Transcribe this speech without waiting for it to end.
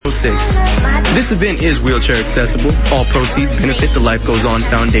This event is wheelchair accessible. All proceeds benefit the Life Goes On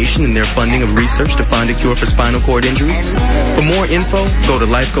Foundation in their funding of research to find a cure for spinal cord injuries. For more info, go to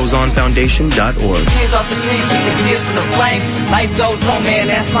lifegoesonfoundation.org. Life goes on, man,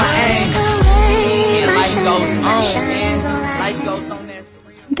 that's my aim. Yeah, life goes on, man. Life goes on there.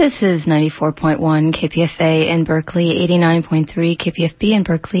 This is 94.1 KPFA in Berkeley, 89.3 KPFB in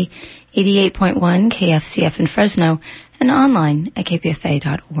Berkeley, 88.1 KFCF in Fresno, and online at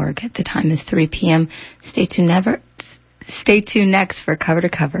kpfa.org. The time is 3 p.m. Stay tuned next for Cover to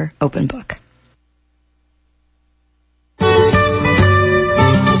Cover Open Book.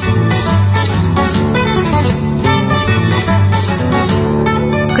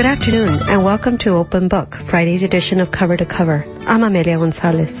 Good afternoon, and welcome to Open Book, Friday's edition of Cover to Cover. I'm Amelia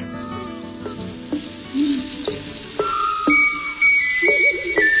Gonzalez.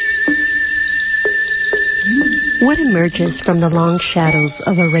 What emerges from the long shadows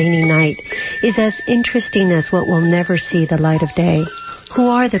of a rainy night is as interesting as what will never see the light of day. Who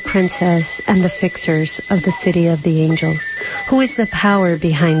are the princess and the fixers of the city of the angels? Who is the power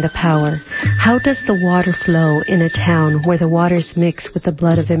behind the power? How does the water flow in a town where the waters mix with the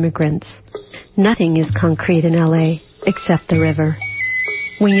blood of immigrants? Nothing is concrete in L.A. except the river.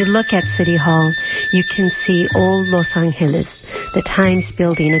 When you look at City Hall, you can see old Los Angeles, the Times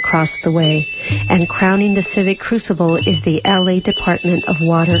building across the way, and crowning the civic crucible is the L.A. Department of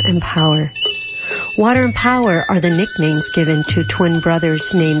Water and Power. Water and Power are the nicknames given to twin brothers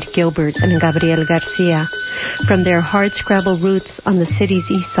named Gilbert and Gabriel Garcia. From their hard-scrabble roots on the city's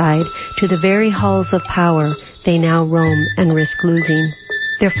east side to the very halls of power, they now roam and risk losing.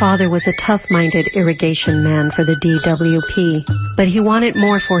 Their father was a tough-minded irrigation man for the DWP, but he wanted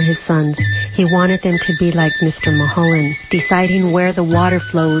more for his sons. He wanted them to be like Mr. Mulholland, deciding where the water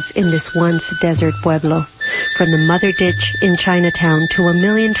flows in this once desert pueblo. From the mother ditch in Chinatown to 1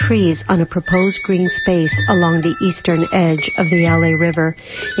 million trees on a proposed green space along the eastern edge of the LA River,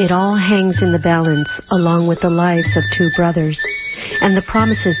 it all hangs in the balance along with the lives of two brothers and the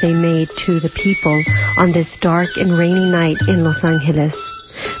promises they made to the people on this dark and rainy night in Los Angeles.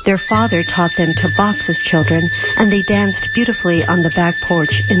 Their father taught them to box as children, and they danced beautifully on the back porch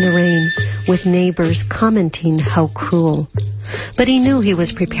in the rain, with neighbors commenting how cruel. But he knew he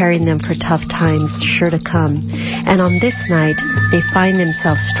was preparing them for tough times sure to come, and on this night they find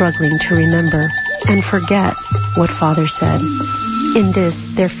themselves struggling to remember and forget what Father said. In this,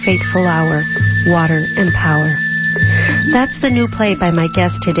 their fateful hour, water and power. That's the new play by my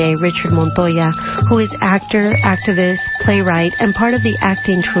guest today, Richard Montoya, who is actor, activist, playwright, and part of the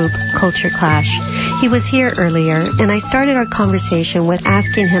acting troupe Culture Clash. He was here earlier, and I started our conversation with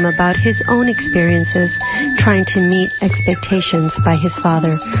asking him about his own experiences trying to meet expectations by his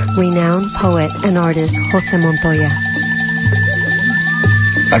father, renowned poet and artist Jose Montoya.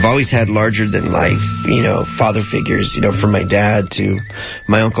 I've always had larger-than-life, father figures, from my dad to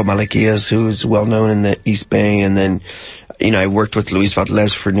my uncle Malaquias, who's well-known in the East Bay, and then, I worked with Luis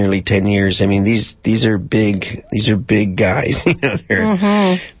Valdez for nearly 10 years. I mean, these are big guys,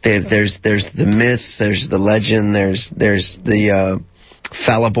 There's the myth, there's the legend, there's the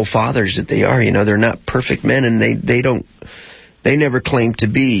fallible fathers that they are, they're not perfect men, and they never claim to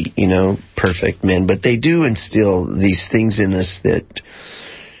be, perfect men, but they do instill these things in us that,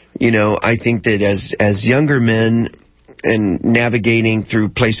 I think that as younger men and navigating through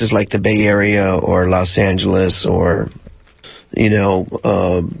places like the Bay Area or Los Angeles or, even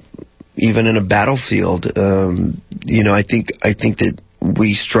in a battlefield, I think that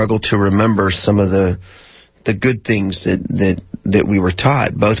we struggle to remember some of the good things that we were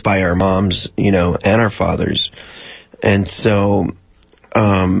taught, both by our moms, and our fathers. And so,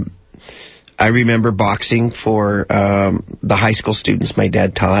 I remember boxing for the high school students my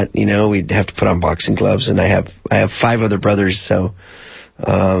dad taught. We'd have to put on boxing gloves, and I have 5 other brothers, so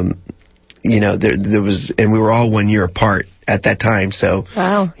there was, and we were all 1 year apart at that time. So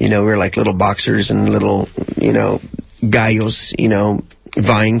wow. We were like little boxers and little gallos,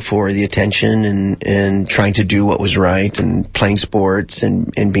 vying for the attention and trying to do what was right and playing sports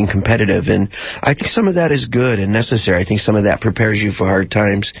and being competitive. And I think some of that is good and necessary. I think some of that prepares you for hard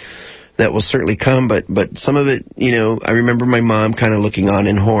times. That will certainly come, but some of it, I remember my mom kind of looking on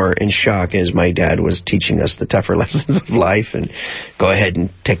in horror and shock as my dad was teaching us the tougher lessons of life, and go ahead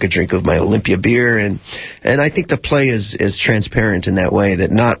and take a drink of my Olympia beer, and I think the play is transparent in that way,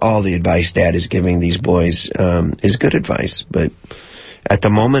 that not all the advice Dad is giving these boys is good advice, but at the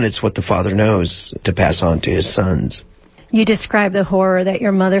moment it's what the father knows to pass on to his sons. You describe the horror that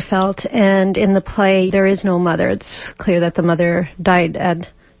your mother felt, and in the play there is no mother. It's clear that the mother died at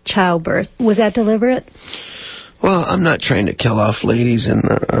childbirth. Was that deliberate? Well, I'm not trying to kill off ladies in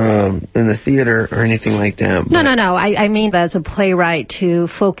the theater or anything like that. No. I mean, as a playwright, to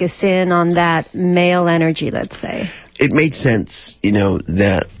focus in on that male energy, let's say. It made sense,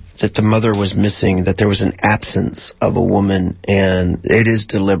 that the mother was missing, that there was an absence of a woman, and it is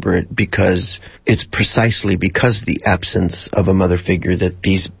deliberate because it's precisely because the absence of a mother figure that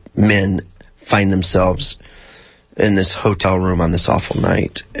these men find themselves in this hotel room on this awful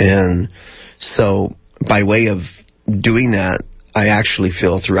night. And so, by way of doing that, I actually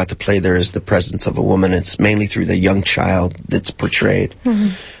feel throughout the play there is the presence of a woman. It's mainly through the young child that's portrayed.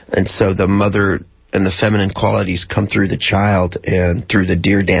 Mm-hmm. And so the mother and the feminine qualities come through the child and through the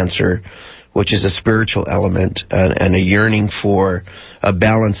deer dancer, which is a spiritual element and a yearning for a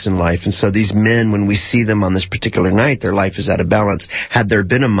balance in life. And so these men, when we see them on this particular night, their life is out of balance. Had there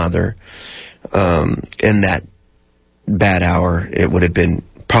been a mother in that bad hour, it would have been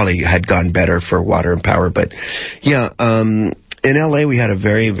probably had gone better for Water and Power. But yeah, in LA we had a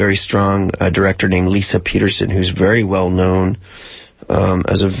very, very strong director named Lisa Peterson, who's very well known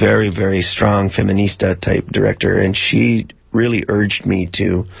as a very, very strong feminista type director, and she really urged me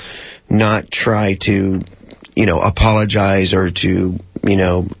to not try to, apologize or to,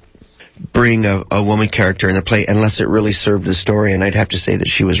 bring a woman character in the play unless it really served the story. And I'd have to say that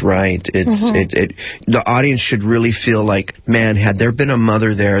she was right. The audience should really feel like, man, had there been a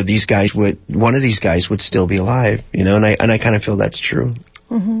mother there, one of these guys would still be alive, and I kind of feel that's true.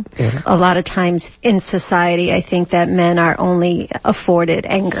 Mm-hmm. Yeah. A lot of times in society, I think that men are only afforded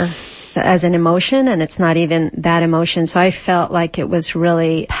anger as an emotion, and it's not even that emotion. So I felt like it was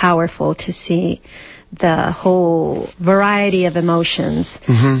really powerful to see the whole variety of emotions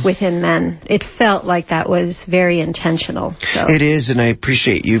within men. It felt like that was very intentional. So. It is, and I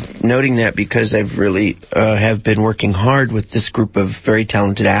appreciate you noting that because I've really have been working hard with this group of very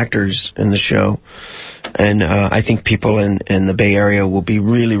talented actors in the show. And I think people in the Bay Area will be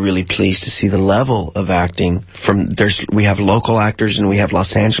really, really pleased to see the level of acting. We have local actors and we have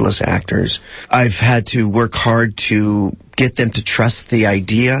Los Angeles actors. I've had to work hard to get them to trust the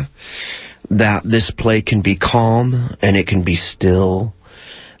idea that this play can be calm and it can be still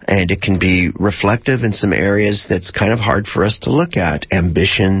and it can be reflective in some areas that's kind of hard for us to look at.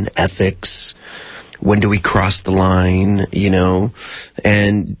 Ambition, ethics, when do we cross the line,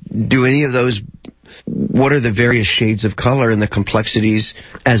 and do any of those. What are the various shades of color and the complexities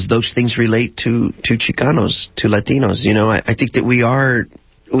as those things relate to Chicanos, to Latinos? I think that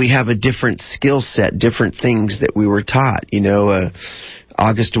we have a different skill set, different things that we were taught.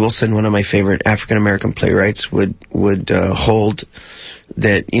 August Wilson, one of my favorite African-American playwrights, would hold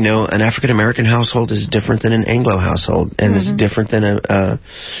that, an African-American household is different than an Anglo household, and it's different than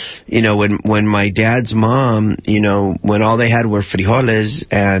when my dad's mom, when all they had were frijoles,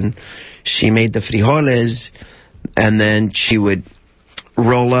 and she made the frijoles, and then she would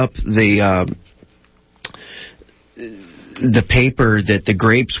roll up the paper that the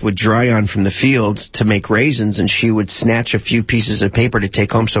grapes would dry on from the fields to make raisins, and she would snatch a few pieces of paper to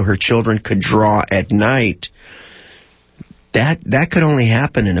take home so her children could draw at night. That could only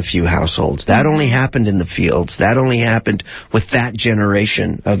happen in a few households. That only happened in the fields. That only happened with that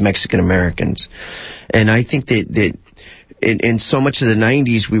generation of Mexican Americans. And I think that in so much of the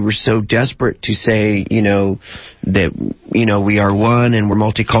 90s, we were so desperate to say, that, we are one and we're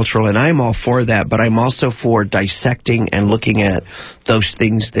multicultural, and I'm all for that, but I'm also for dissecting and looking at those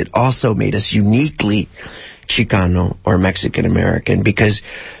things that also made us uniquely Chicano or Mexican American, because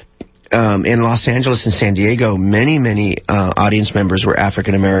in Los Angeles and San Diego, many audience members were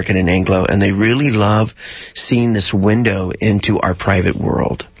African American and Anglo, and they really love seeing this window into our private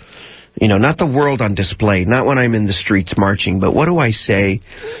world. Not the world on display, not when I'm in the streets marching, but what do I say,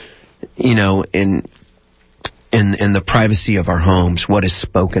 in the privacy of our homes, what is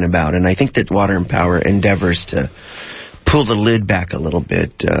spoken about. And I think that Water and Power endeavors to pull the lid back a little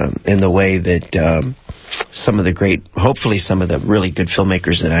bit in the way that hopefully some of the really good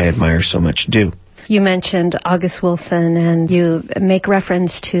filmmakers that I admire so much do. You mentioned August Wilson, and you make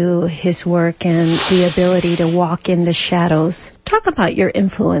reference to his work and the ability to walk in the shadows. Talk about your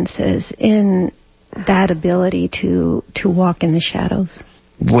influences in that ability to walk in the shadows.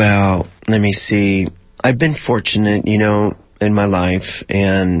 Well, let me see. I've been fortunate, in my life,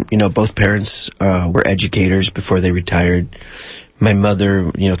 and, both parents were educators before they retired. My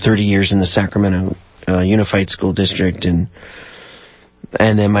mother, 30 years in the Sacramento Unified School District, and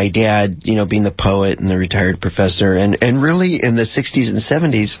then my dad, being the poet and the retired professor. And really in the 60s and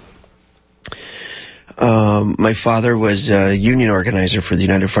 70s, my father was a union organizer for the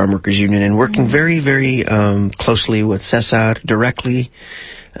United Farm Workers Union and working very, very closely with Cesar directly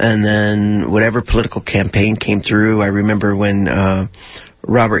And then whatever political campaign came through, I remember when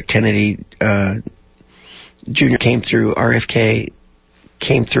Robert Kennedy Jr. came through, RFK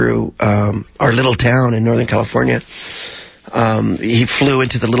came through our little town in Northern California. He flew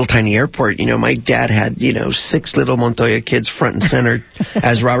into the little tiny airport. My dad had, 6 little Montoya kids front and center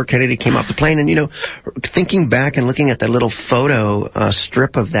as Robert Kennedy came off the plane. And, thinking back and looking at that little photo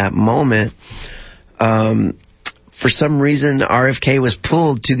strip of that moment, for some reason, RFK was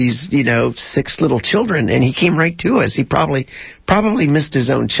pulled to these, 6 little children, and he came right to us. He probably missed his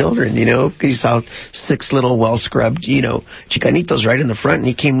own children, He saw 6 little well-scrubbed, Chicanitos right in the front, and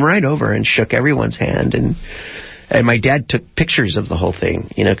he came right over and shook everyone's hand. And my dad took pictures of the whole thing,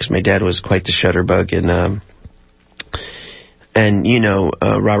 because my dad was quite the shutterbug. And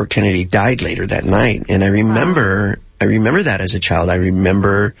Robert Kennedy died later that night. And I remember that as a child. I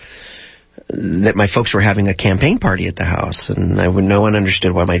remember that my folks were having a campaign party at the house, and no one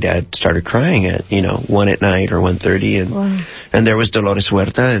understood why my dad started crying at 1 at night or 1:30, and there was Dolores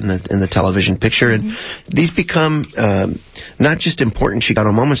Huerta in the television picture, and these become not just important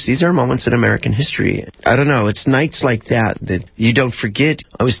Chicano moments; these are moments in American history. I don't know. It's nights like that you don't forget.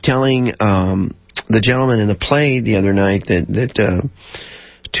 I was telling the gentleman in the play the other night that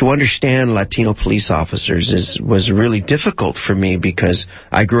to understand Latino police officers was really difficult for me, because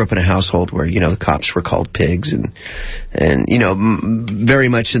I grew up in a household where, the cops were called pigs, and very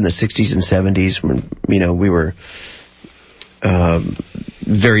much in the 60s and 70s when, we were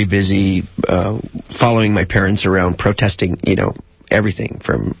very busy following my parents around protesting, everything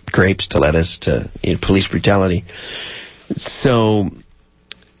from grapes to lettuce to police brutality. So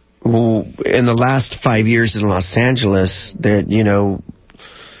in the last 5 years in Los Angeles,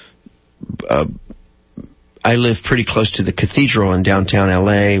 I live pretty close to the cathedral in downtown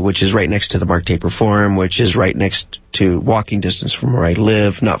L.A., which is right next to the Mark Taper Forum, which is right next to walking distance from where I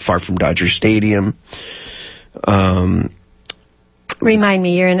live, not far from Dodger Stadium. Remind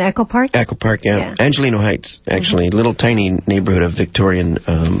me, you're in Echo Park? Echo Park, yeah. Angelino Heights, actually. Little tiny neighborhood of Victorian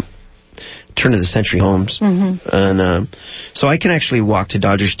turn-of-the-century homes. And so I can actually walk to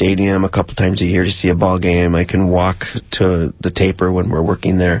Dodger Stadium a couple times a year to see a ball game. I can walk to the Taper when we're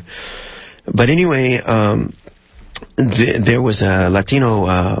working there. But anyway, there was a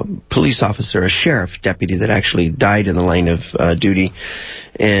Latino police officer, a sheriff deputy, that actually died in the line of duty.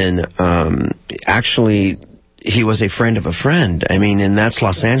 And actually, he was a friend of a friend. I mean, and that's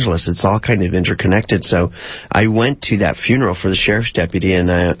Los Angeles. It's all kind of interconnected. So I went to that funeral for the sheriff's deputy, and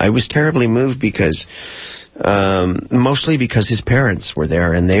I was terribly moved because, mostly because his parents were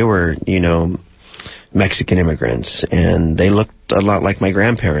there, and they were, Mexican immigrants, and they looked a lot like my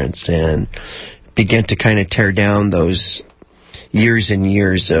grandparents, and began to kind of tear down those years and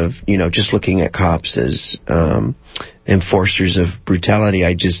years of, just looking at cops as enforcers of brutality.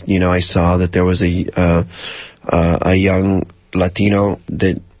 I just, I saw that there was a young Latino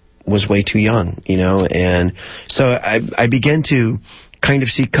that was way too young, and so I began to kind of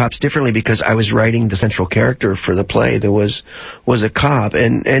see cops differently, because I was writing the central character for the play. There was a cop,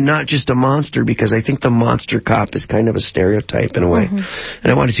 and not just a monster, because I think the monster cop is kind of a stereotype in a way.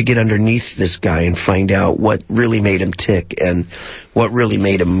 And I wanted to get underneath this guy and find out what really made him tick and what really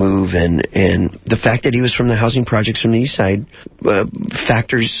made him move, and the fact that he was from the housing projects from the East Side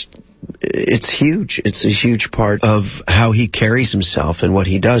factors. It's huge. It's a huge part of how he carries himself and what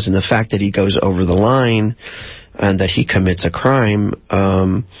he does, and the fact that he goes over the line and that he commits a crime,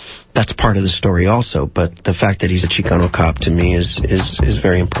 that's part of the story also. But the fact that he's a Chicano cop, to me, is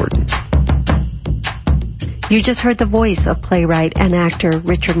very important. You just heard the voice of playwright and actor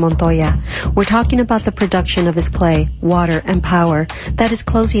Richard Montoya. We're talking about the production of his play, Water and Power, that is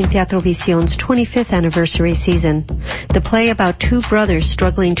closing Teatro Vision's 25th anniversary season. The play about 2 brothers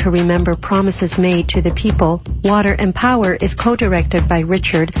struggling to remember promises made to the people, Water and Power, is co-directed by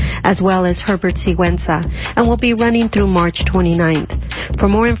Richard as well as Herbert Sigüenza, and will be running through March 29th. For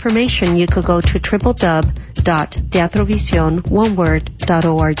more information, you could go to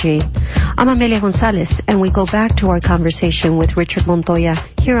www.teatrovision.org. I'm Amelia Gonzalez, and we go back to our conversation with Richard Montoya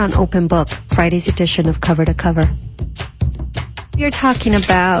here on Open Book, Friday's edition of Cover to Cover. You're talking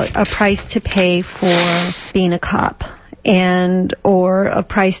about a price to pay for being a cop or a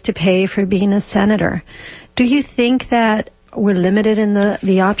price to pay for being a senator. Do you think that we're limited in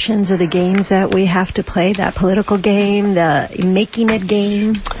the options of the games that we have to play, that political game, the making it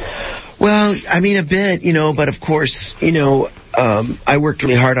game? Well, I mean, a bit, but of course, I worked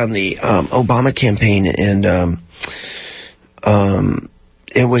really hard on the Obama campaign, and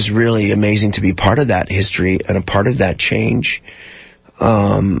it was really amazing to be part of that history and a part of that change.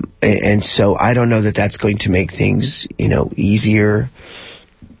 And so I don't know that that's going to make things, easier.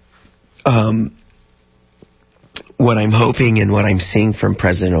 what I'm hoping and what I'm seeing from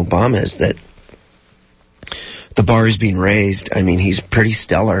President Obama is that the bar is being raised. I mean, he's pretty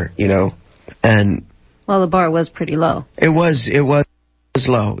stellar, and... Well, the bar was pretty low. It was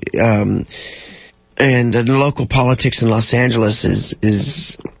low. And the local politics in Los Angeles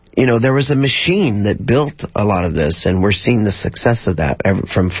is there was a machine that built a lot of this, and we're seeing the success of that,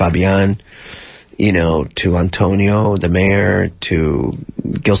 from Fabian, to Antonio, the mayor, to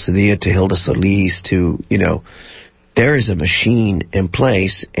Gil Cedillo, to Hilda Solis, to, there is a machine in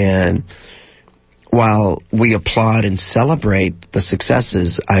place, and while we applaud and celebrate the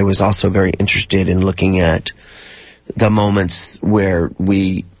successes, I was also very interested in looking at the moments where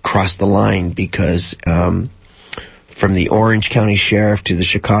we crossed the line, because from the Orange County Sheriff to the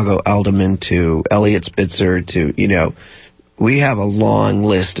Chicago Alderman to Elliot Spitzer to, we have a long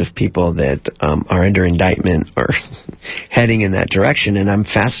list of people that are under indictment or heading in that direction, and I'm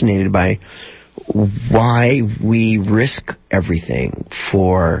fascinated by why we risk everything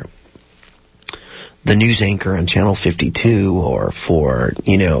for the news anchor on Channel 52 or for,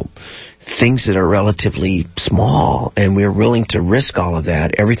 things that are relatively small, and we're willing to risk all of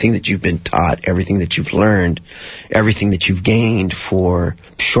that, everything that you've been taught, everything that you've learned, everything that you've gained for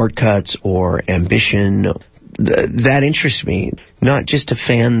shortcuts or ambition. That interests me, not just to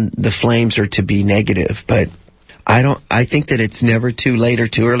fan the flames or to be negative, but I think that it's never too late or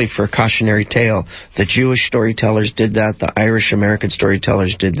too early for a cautionary tale. The Jewish storytellers did that. The Irish American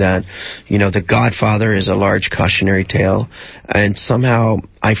storytellers did that. The Godfather is a large cautionary tale. And somehow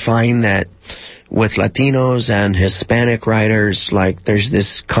I find that with Latinos and Hispanic writers, there's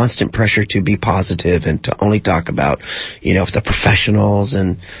this constant pressure to be positive and to only talk about, the professionals,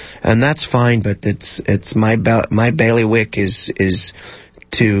 and that's fine, but it's my bailiwick is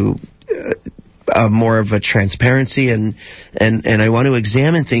to more of a transparency, and I want to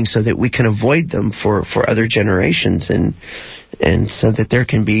examine things so that we can avoid them for other generations, and so that there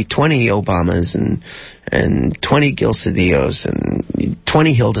can be 20 Obamas and 20 Gil Cedillos and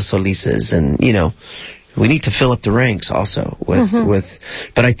 20 Hilda Solises, and we need to fill up the ranks also with.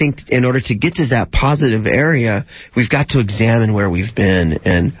 But I think in order to get to that positive area, we've got to examine where we've been,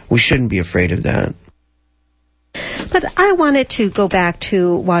 and we shouldn't be afraid of that. But I wanted to go back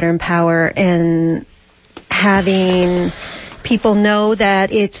to Water and Power and having people know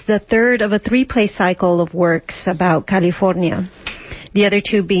that it's the third of a 3-play cycle of works about California. The other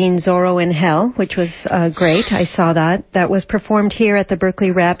 2 being Zorro in Hell, which was great. I saw that. That was performed here at the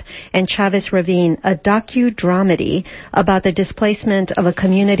Berkeley Rep, and Chavez Ravine, a docu-dramedy about the displacement of a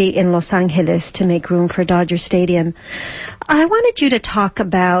community in Los Angeles to make room for Dodger Stadium. I wanted you to talk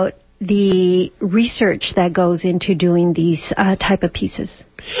about the research that goes into doing these type of pieces.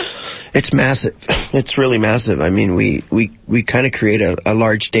 It's massive. It's really massive. I mean, we kind of create a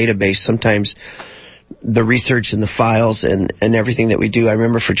large database. Sometimes the research and the files and everything that we do. I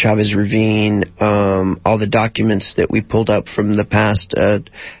remember for Chavez Ravine, all the documents that we pulled up from the past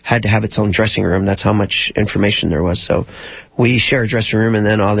had to have its own dressing room. That's how much information there was. So we share a dressing room, and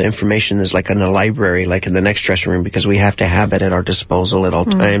then all the information is like in a library, like in the next dressing room, because we have to have it at our disposal at all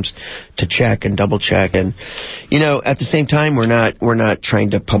times to check and double check. And at the same time, we're not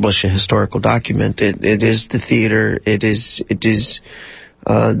trying to publish a historical document. It is the theater. It is.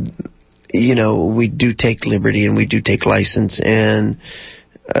 We do take liberty and we do take license, and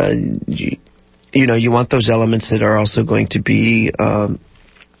you want those elements that are also going to be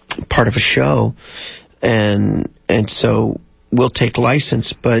part of a show, and so we'll take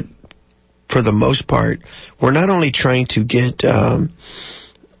license, but for the most part, we're not only trying to get the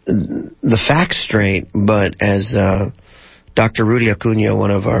facts straight, but as Dr. Rudy Acuna,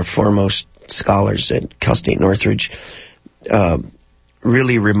 one of our foremost scholars at Cal State Northridge,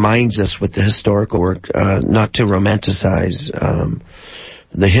 really reminds us with the historical work not to romanticize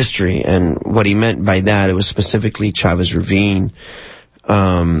the history. And what he meant by that, it was specifically Chavez Ravine,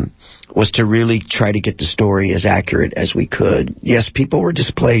 was to really try to get the story as accurate as we could. Yes, people were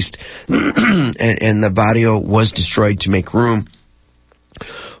displaced, and the barrio was destroyed to make room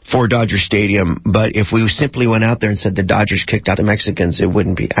for Dodger Stadium, but if we simply went out there and said the Dodgers kicked out the Mexicans, it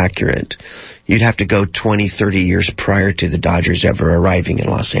wouldn't be accurate. You'd have to go 20, 30 years prior to the Dodgers ever arriving in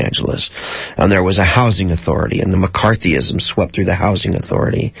Los Angeles. And there was a housing authority, and the McCarthyism swept through the housing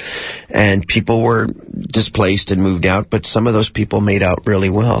authority. And people were displaced and moved out, but some of those people made out really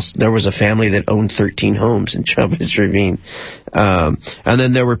well. There was a family that owned 13 homes in Chavez Ravine. And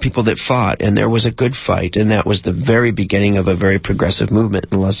then there were people that fought, and there was a good fight, and that was the very beginning of a very progressive movement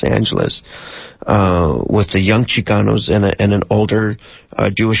in Los Angeles, with the young Chicanos and an older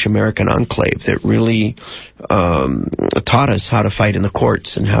Jewish American enclave that really taught us how to fight in the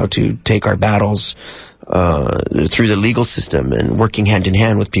courts and how to take our battles through the legal system, and working hand in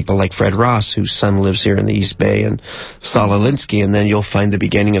hand with people like Fred Ross, whose son lives here in the East Bay, and Saul Alinsky, and then you'll find the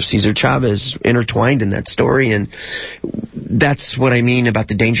beginning of Cesar Chavez intertwined in that story. And that's what I mean about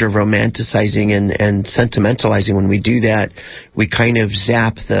the danger of romanticizing and sentimentalizing. When we do that, we kind of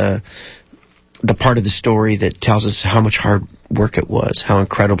zap the part of the story that tells us how much hard work it was, how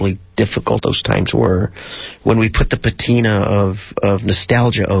incredibly difficult those times were. When we put the patina of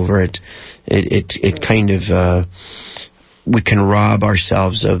nostalgia over it, it kind of we can rob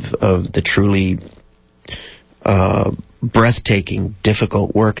ourselves of the truly breathtaking,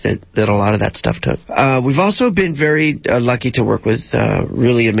 difficult work that a lot of that stuff took. We've also been very lucky to work with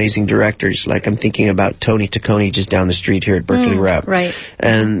really amazing directors. Like, I'm thinking about Tony Taccone just down the street here at Berkeley Rep. Right.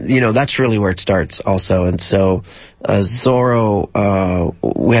 And, that's really where it starts also. And so Zorro,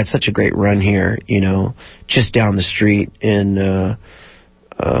 we had such a great run here, just down the street. And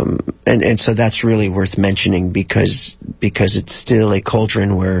so that's really worth mentioning because it's still a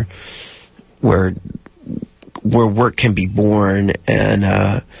cauldron where work can be born, and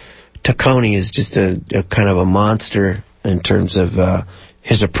Taccone is just a kind of a monster in terms of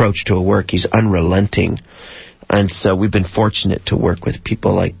his approach to a work. He's unrelenting, and so we've been fortunate to work with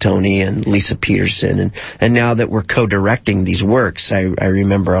people like Tony and Lisa Peterson, and now that we're co-directing these works, I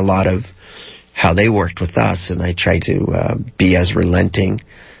remember a lot of how they worked with us, and I try to be as relenting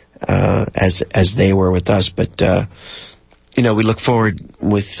as they were with us. But we look forward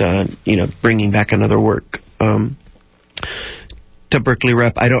with bringing back another work to Berkeley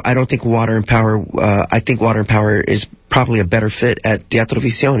Rep. I don't think Water and Power. I think Water and Power is probably a better fit at Teatro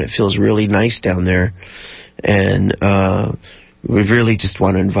Visión. It feels really nice down there, and we really just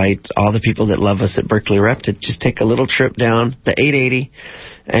want to invite all the people that love us at Berkeley Rep to just take a little trip down the 880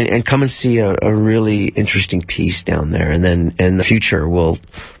 and come and see a really interesting piece down there. And then in the future, we'll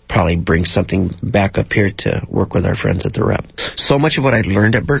probably bring something back up here to work with our friends at the Rep. So much of what I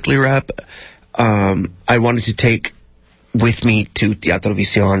learned at Berkeley Rep, I wanted to take with me to Teatro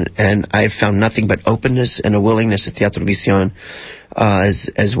Visión, and I found nothing but openness and a willingness at Teatro Visión.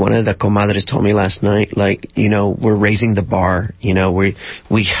 As one of the comadres told me last night, we're raising the bar.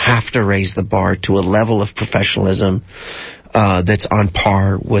 We have to raise the bar to a level of professionalism that's on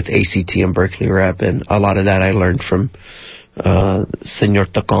par with ACT and Berkeley Rep, and a lot of that I learned from Senor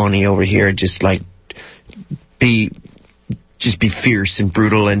Taccone over here. Just be fierce and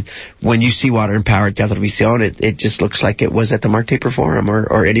brutal. And when you see Water and Power at Teatro Visión, it just looks like it was at the Marte Forum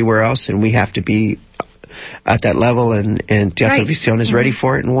or anywhere else, and we have to be at that level, and Teatro Visión is ready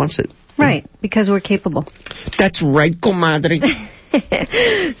for it and wants it. Right, because we're capable. That's right, comadre.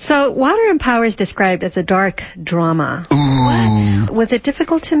 So Water and Power is described as a dark drama. Ooh. Was it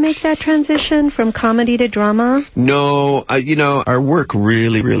difficult to make that transition from comedy to drama? No, our work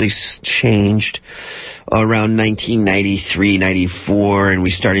really, really changed around 1993, 94, and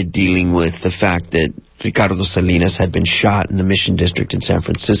we started dealing with the fact that Ricardo Salinas had been shot in the Mission District in San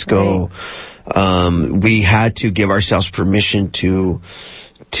Francisco. Right. We had to give ourselves permission to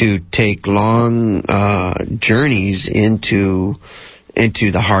take long journeys into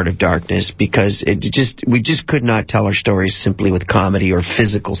the heart of darkness, because we just could not tell our stories simply with comedy or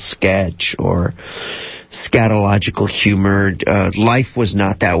physical sketch or scatological humor. Life was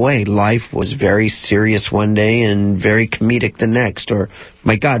not that way. Life was very serious one day and very comedic the next, or,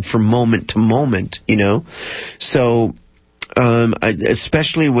 my God, from moment to moment, So,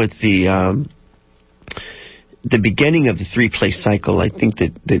 especially with the beginning of the 3-play cycle, I think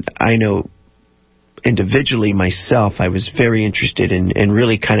that I know individually myself, I was very interested in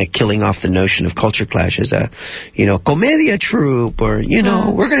really kind of killing off the notion of Culture Clash as a, comedia troupe, or,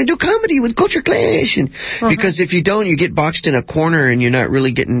 we're going to do comedy with Culture Clash. And because if you don't, you get boxed in a corner and you're not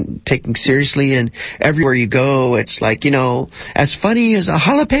really taken seriously. And everywhere you go, it's like, as funny as a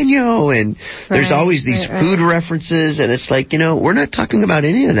jalapeno. And there's always these food references. And it's like, we're not talking about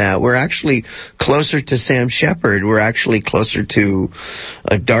any of that. We're actually closer to Sam Shepard. We're actually closer to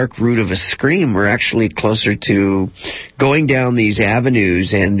a dark root of a scream. We're actually closer to going down these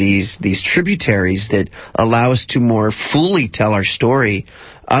avenues and these tributaries that allow us to more fully tell our story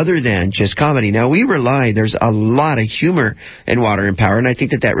other than just comedy. Now, there's a lot of humor in Water and Power, and I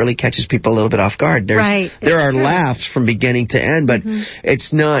think that really catches people a little bit off guard. There are laughs from beginning to end, but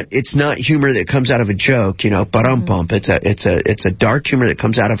it's not humor that comes out of a joke, ba-dum-bump. It's a dark humor that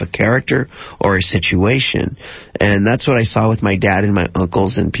comes out of a character or a situation. And that's what I saw with my dad and my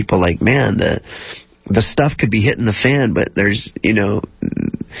uncles, and people like, man, the stuff could be hitting the fan, but there's,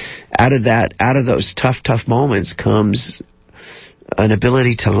 out of those tough moments comes an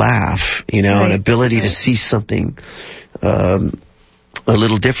ability to laugh, an ability to see something a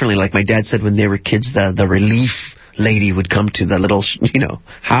little differently. Like my dad said when they were kids, the relief lady would come to the little,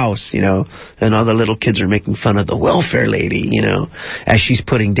 house, and all the little kids are making fun of the welfare lady, as she's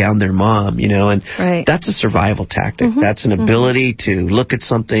putting down their mom, and that's a survival tactic. Mm-hmm. That's an ability to look at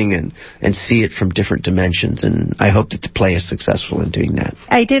something and see it from different dimensions, and I hope that the play is successful in doing that.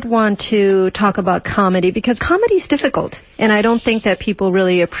 I did want to talk about comedy, because comedy is difficult, and I don't think that people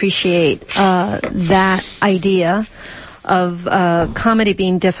really appreciate that idea of comedy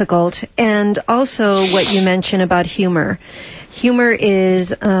being difficult, and also what you mentioned about humor. Humor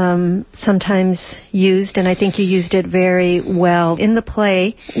is sometimes used, and I think you used it very well in the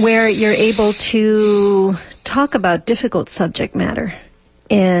play, where you're able to talk about difficult subject matter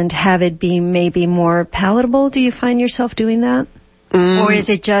and have it be maybe more palatable. Do you find yourself doing that? Or is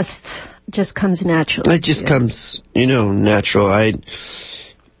it just comes naturally? It just comes, natural.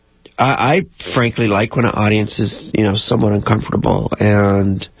 I frankly like when an audience is, somewhat uncomfortable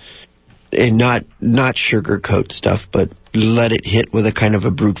and not sugarcoat stuff, but let it hit with a kind of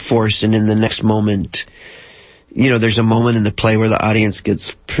a brute force. And in the next moment, there's a moment in the play where the audience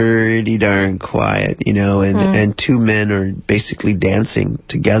gets pretty darn quiet, and two men are basically dancing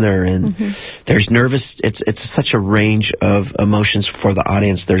together, and there's nervous. It's such a range of emotions for the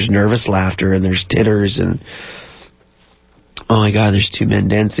audience. There's nervous laughter, and there's titters, and oh my God, there's two men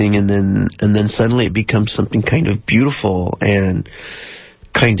dancing, and then suddenly it becomes something kind of beautiful and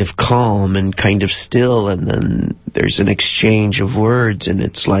kind of calm and kind of still, and then there's an exchange of words, and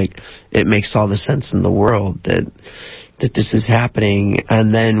it's like it makes all the sense in the world that this is happening,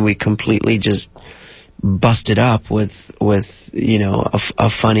 and then we completely just bust it up with a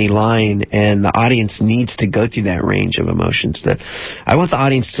funny line, and the audience needs to go through that range of emotions. That I want the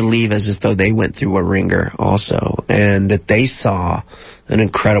audience to leave as if though they went through a ringer also, and that they saw an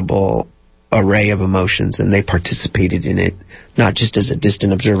incredible array of emotions and they participated in it, not just as a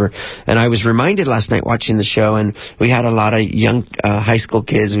distant observer. And I was reminded last night watching the show, and we had a lot of young high school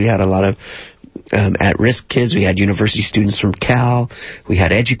kids, we had a lot of at-risk kids, we had university students from Cal, we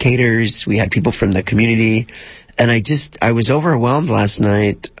had educators, we had people from the community, and I was overwhelmed last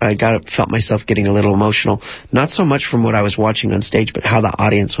night. I felt myself getting a little emotional, not so much from what I was watching on stage, but how the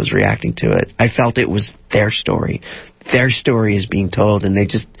audience was reacting to it. I felt it was their story. Their story is being told, and they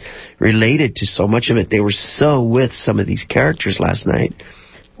just related to so much of it. They were so with some of these characters last night.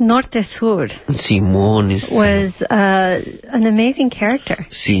 Norte Sur was an amazing character.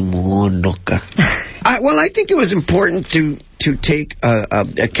 Simón Loca. I think it was important to take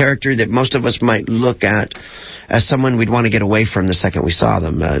a character that most of us might look at as someone we'd want to get away from the second we saw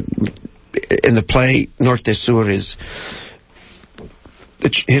them. In the play, Norte Sur is...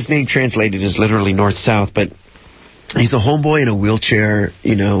 his name translated is literally north-south, but he's a homeboy in a wheelchair, a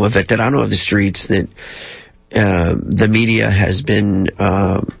veterano of the streets that... the media has been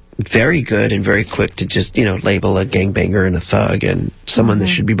very good and very quick to just, label a gangbanger and a thug and someone that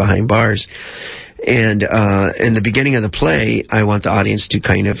should be behind bars. And in the beginning of the play, I want the audience to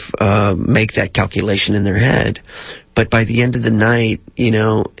kind of make that calculation in their head. But by the end of the night,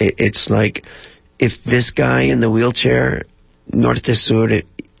 it's like if this guy in the wheelchair, Norte Sur,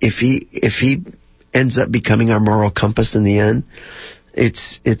 if he ends up becoming our moral compass in the end,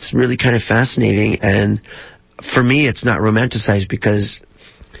 it's really kind of fascinating. And for me, it's not romanticized because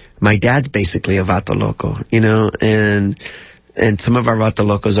my dad's basically a vato loco, and some of our vato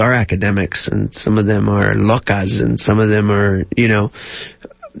locos are academics, and some of them are locas, and some of them are,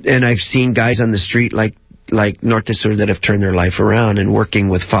 and I've seen guys on the street like Norte Sur that have turned their life around, and working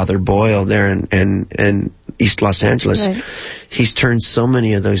with Father Boyle there in East Los Angeles. Right. He's turned so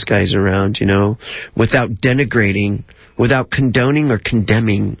many of those guys around, without denigrating, without condoning or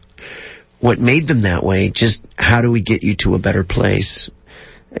condemning what made them that way. Just how do we get you to a better place?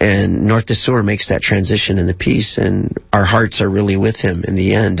 And Norte Sur makes that transition in the piece, and our hearts are really with him in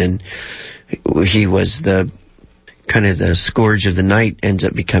the end. And he was the kind of the scourge of the night, ends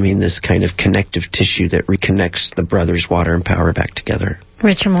up becoming this kind of connective tissue that reconnects the brothers, Water and Power, back together.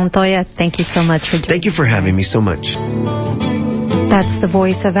 Richard Montoya, thank you so much for joining. Thank you for having me so much. That's the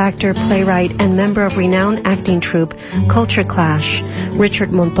voice of actor, playwright, and member of renowned acting troupe Culture Clash,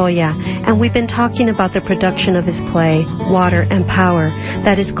 Richard Montoya, and we've been talking about the production of his play, Water and Power,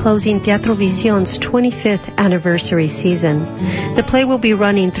 that is closing Teatro Vision's 25th anniversary season. The play will be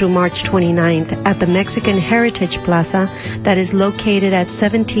running through March 29th at the Mexican Heritage Plaza that is located at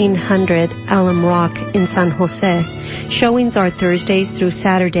 1700 Alum Rock in San Jose. Showings are Thursdays through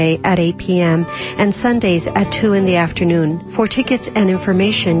Saturday at 8 p.m. and Sundays at 2 in the afternoon. For tickets tickets and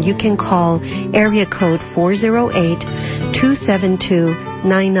information, you can call area code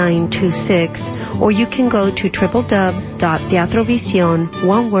 408-272-9926, or you can go to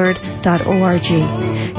www.teatrovision.org.